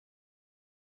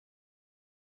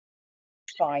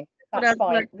fine. What That's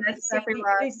else fine. works for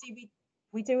everyone? Lucy,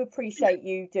 we do appreciate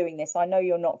you doing this. I know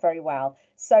you're not very well.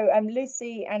 So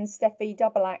Lucy and Steffi,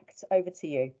 double act, over to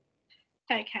you.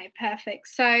 Okay, perfect.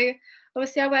 So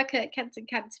obviously I work at Kenton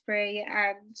Canterbury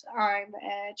and I'm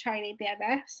a trainee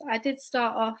BMS. I did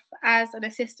start off as an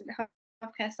assistant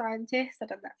healthcare scientist. I've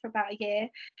done that for about a year.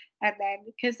 And then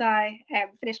because I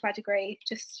finished my degree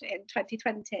just in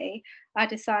 2020, I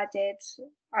decided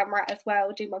I might as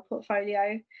well do my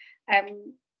portfolio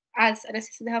as an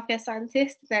assistant healthcare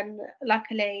scientist. Then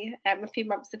luckily a few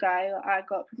months ago, I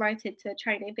got promoted to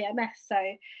trainee BMS. So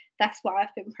that's what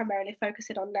I've been primarily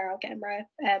focusing on now, getting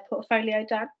my portfolio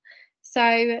done. So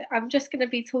I'm just going to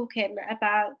be talking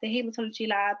about the haematology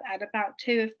lab and about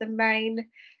two of the main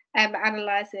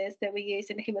analysers that we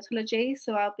use in haematology.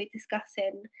 So I'll be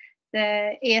discussing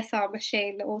the ESR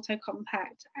machine, the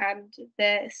autocompact, and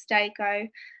the Stego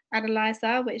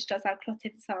analyzer, which does our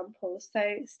clotting samples. So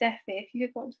Steffi, if you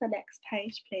could go on to the next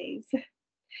page, please.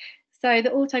 So the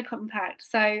autocompact.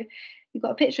 So you've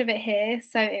got a picture of it here.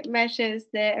 So it measures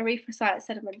the erythrocyte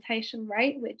sedimentation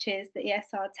rate, which is the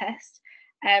ESR test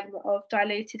of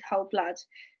diluted whole blood.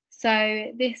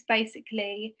 So this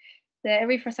basically, the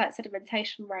erythrocyte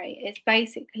sedimentation rate is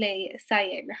basically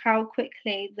saying how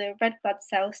quickly the red blood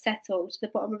cells settle to the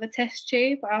bottom of a test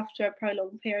tube after a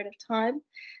prolonged period of time.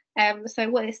 So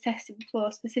what it's testing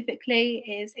for specifically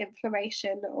is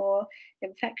inflammation or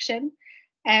infection.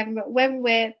 When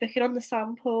we're booking on the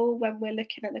sample, when we're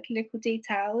looking at the clinical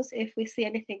details, if we see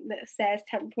anything that says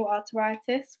temporal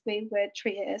arteritis, we would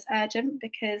treat it as urgent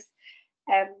because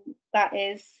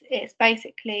it's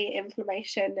basically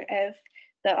inflammation of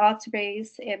the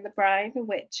arteries in the brain,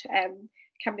 which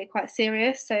can be quite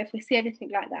serious. So if we see anything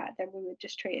like that, then we would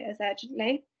just treat it as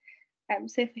urgently.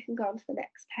 So if we can go on to the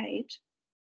next page.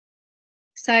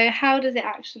 So how does it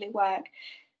actually work?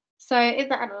 So in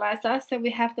the analyzer, so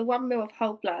we have the 1 ml of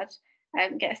whole blood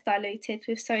gets diluted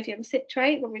with sodium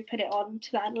citrate when we put it on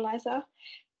to the analyzer.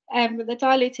 The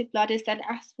diluted blood is then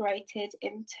aspirated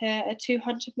into a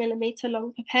 200 millimeter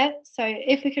long pipette. So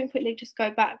if we can quickly just go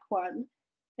back one,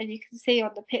 and you can see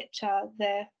on the picture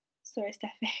sorry,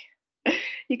 Steffi.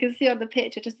 You can see on the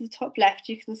picture, just the top left,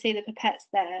 you can see the pipettes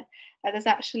there. And there's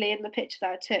actually, in the picture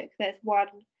that I took, there's one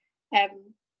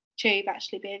tube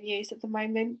actually being used at the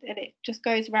moment, and it just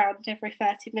goes around every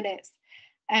 30 minutes.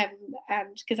 And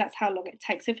because that's how long it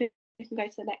takes. So if we can go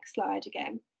to the next slide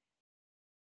again.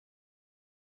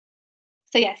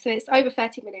 So yeah, so it's over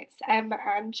 30 minutes. And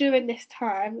during this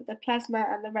time, the plasma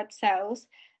and the red cells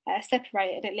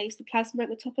separate, and it leaves the plasma at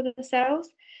the top of the cells.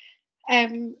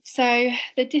 So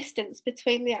the distance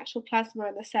between the actual plasma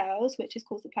and the cells, which is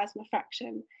called the plasma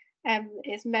fraction,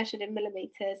 is measured in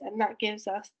millimeters, and that gives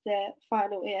us the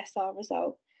final ESR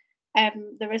result.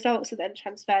 The results are then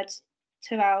transferred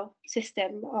to our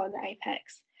system on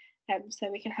Apex, so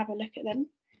we can have a look at them.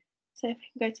 So if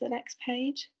we can go to the next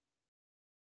page.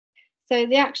 So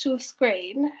the actual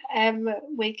screen,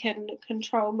 we can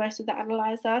control most of the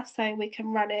analyzer, so we can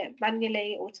run it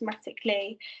manually,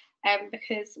 automatically,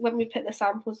 because when we put the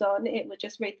samples on, it would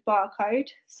just read the barcode.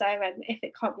 So if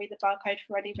it can't read the barcode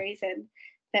for any reason,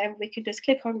 then we can just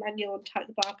click on manual and type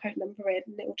the barcode number in,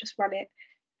 and it will just run it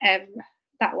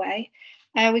that way.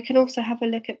 We can also have a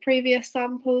look at previous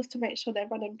samples to make sure they're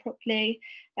running properly.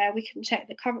 We can check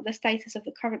the status of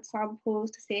the current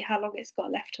samples to see how long it's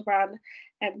got left to run,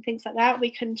 and things like that. We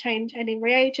can change any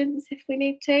reagents if we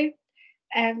need to,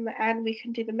 and we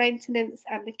can do the maintenance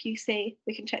and the QC.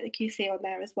 We can check the QC on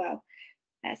there as well.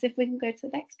 So if we can go to the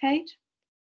next page.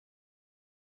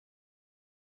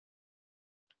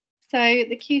 So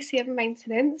the QC and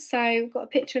maintenance. So we've got a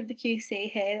picture of the QC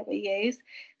here that we use.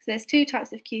 So there's two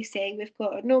types of QC. We've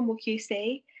got a normal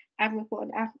QC and we've got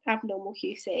an abnormal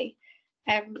QC.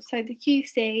 So the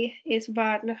QC is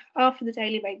run after the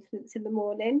daily maintenance in the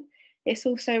morning. It's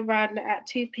also run at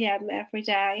 2 p.m. every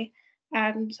day,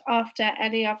 and after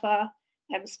any other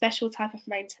special type of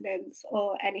maintenance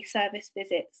or any service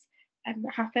visits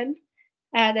happen.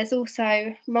 There's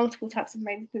also multiple types of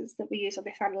maintenance that we use on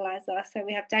this analyzer. So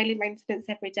we have daily maintenance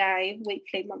every day,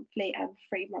 weekly, monthly, and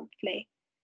 3 monthly.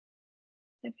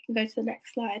 If we can go to the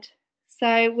next slide. So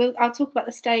I'll talk about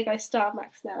the Stego Star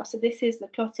Max now. So this is the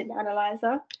clotting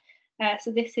analyzer.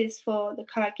 So this is for the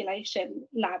coagulation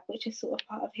lab, which is sort of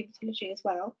part of haematology as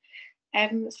well.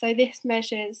 So this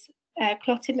measures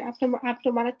clotting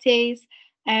abnormalities,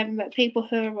 people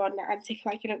who are on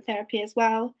anticoagulant therapy as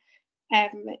well.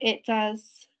 It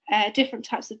does different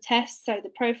types of tests, so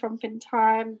the prothrombin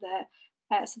time,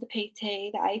 so the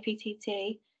PT, the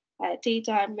APTT,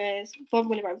 D-dimers, von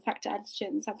Willebrand factor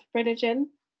antigens, and fibrinogen.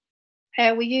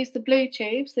 We use the blue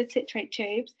tubes, the citrate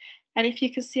tubes, And if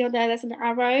you can see on there, there's an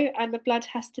arrow, and the blood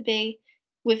has to be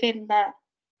within that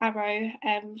arrow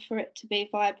for it to be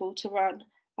viable to run.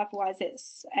 Otherwise,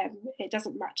 it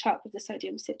doesn't match up with the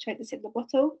sodium citrate that's in the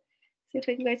bottle. See if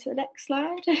we can go to the next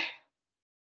slide.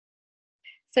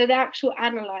 So the actual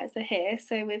analyzer here,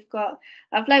 so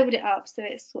I've labelled it up so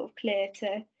it's sort of clear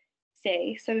to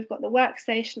see. So we've got the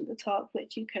workstation at the top,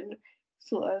 which you can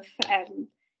sort of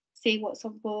see what's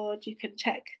on board. You can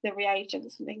check the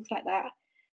reagents and things like that.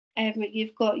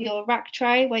 You've got your rack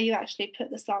tray where you actually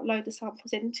load the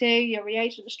samples into, your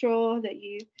reagent straw that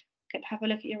you can have a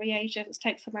look at your reagents,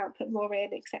 take some out, put more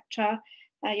in, etc.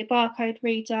 Your barcode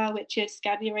reader, which you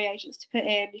scan your reagents to put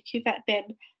in, your cuvette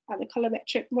bin, and the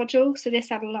colorimetric module. So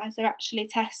this analyzer actually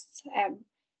tests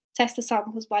the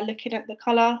samples by looking at the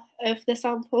colour of the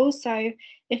samples. So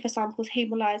if a sample's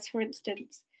hemolyzed, for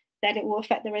instance, then it will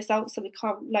affect the results. So we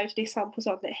can't load these samples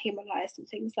on that are hemolyzed and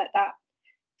things like that.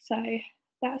 So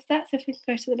that's that. So if we can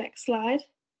go to the next slide.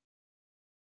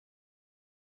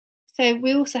 So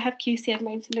we also have QC and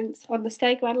maintenance on the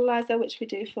Stego analyzer, which we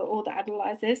do for all the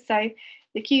analyzers. So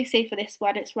the QC for this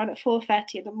one, it's run at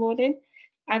 4:30 in the morning,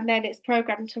 and then it's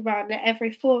programmed to run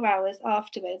every 4 hours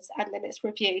afterwards, and then it's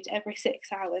reviewed every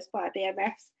 6 hours by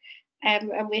BMS.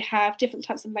 And we have different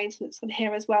types of maintenance on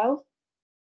here as well.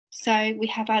 So we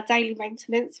have our daily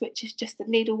maintenance, which is just a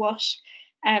needle wash,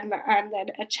 and then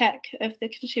a check of the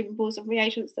consumables and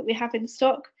reagents that we have in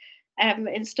stock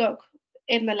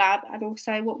in the lab, and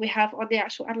also what we have on the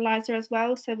actual analyzer as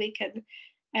well. So we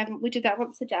do that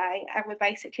once a day, and we're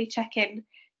basically checking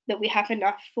that we have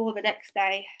enough for the next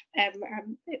day, and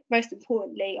most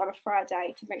importantly on a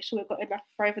Friday, to make sure we've got enough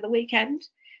for over the weekend.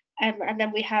 And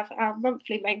then we have our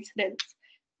monthly maintenance,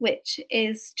 which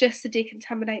is just to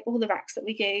decontaminate all the racks that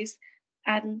we use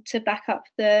and to back up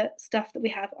the stuff that we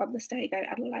have on the Stego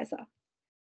analyzer.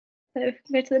 So if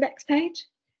we go to the next page.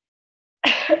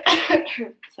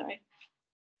 Sorry.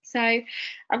 So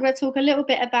I'm going to talk a little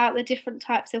bit about the different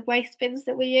types of waste bins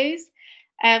that we use.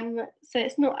 So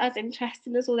it's not as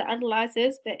interesting as all the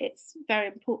analyzers, but it's very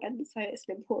important. So it's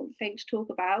an important thing to talk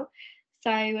about.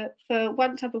 So for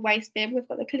one type of waste bin, we've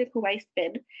got the clinical waste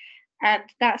bin, and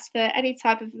that's for any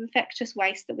type of infectious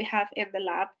waste that we have in the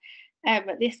lab.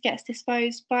 This gets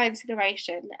disposed by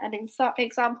incineration, and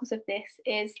examples of this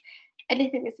is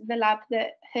anything that's in the lab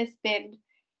that has been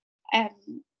that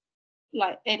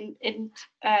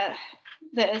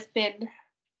has been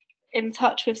in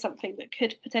touch with something that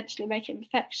could potentially make it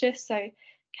infectious. So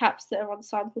caps that are on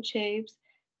sample tubes,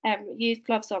 used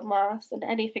gloves or masks, and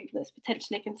anything that's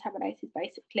potentially contaminated,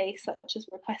 basically, such as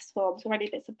request forms or any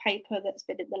bits of paper that's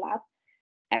been in the lab.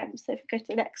 So if we go to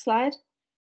the next slide.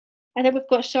 And then we've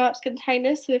got sharps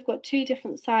containers. So we've got 2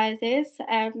 different sizes.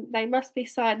 They must be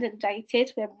signed and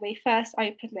dated when we first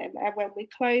open them, and when we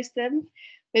close them.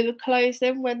 We would close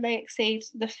them when they exceed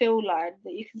the fill line.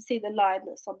 That you can see the line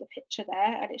that's on the picture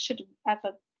there, and it shouldn't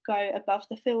ever go above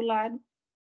the fill line.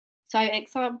 So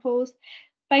examples,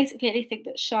 basically anything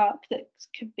that's sharp that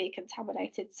can be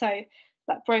contaminated. So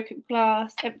like broken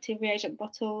glass, empty reagent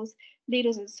bottles,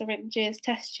 needles and syringes,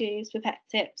 test tubes, pipette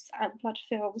tips, and blood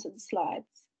films and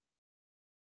slides.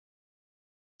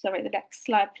 Sorry, the next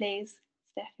slide, please,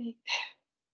 Steffi.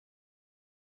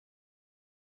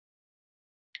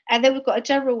 And then we've got a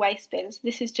general waste bin. So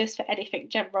this is just for anything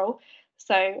general.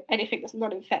 So anything that's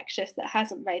non-infectious that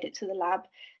hasn't made it to the lab.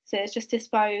 So it's just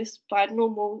disposed by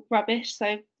normal rubbish,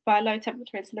 so by low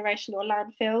temperature incineration or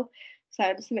landfill.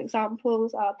 So some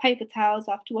examples are paper towels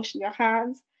after washing your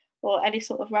hands, or any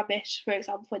sort of rubbish, for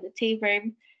example, in the tea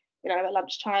room, at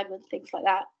lunchtime and things like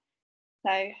that.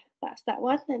 So that's that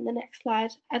one. Then the next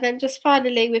slide. And then just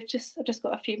finally, I've just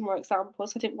got a few more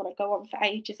examples. I didn't want to go on for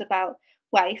ages about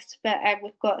waste, but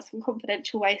we've got some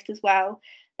confidential waste as well.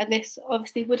 And this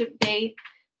obviously wouldn't be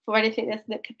for anything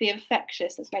that could be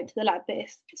infectious that's made to the lab, but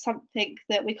it's something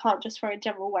that we can't just throw in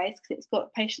general waste because it's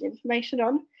got patient information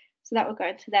on. So that will go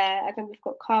into there. And then we've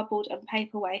got cardboard and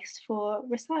paper waste for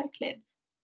recycling.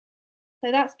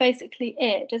 So that's basically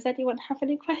it. Does anyone have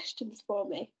any questions for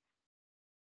me?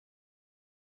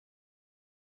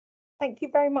 Thank you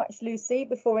very much, Lucy.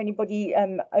 Before anybody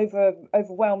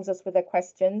overwhelms us with their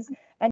questions. And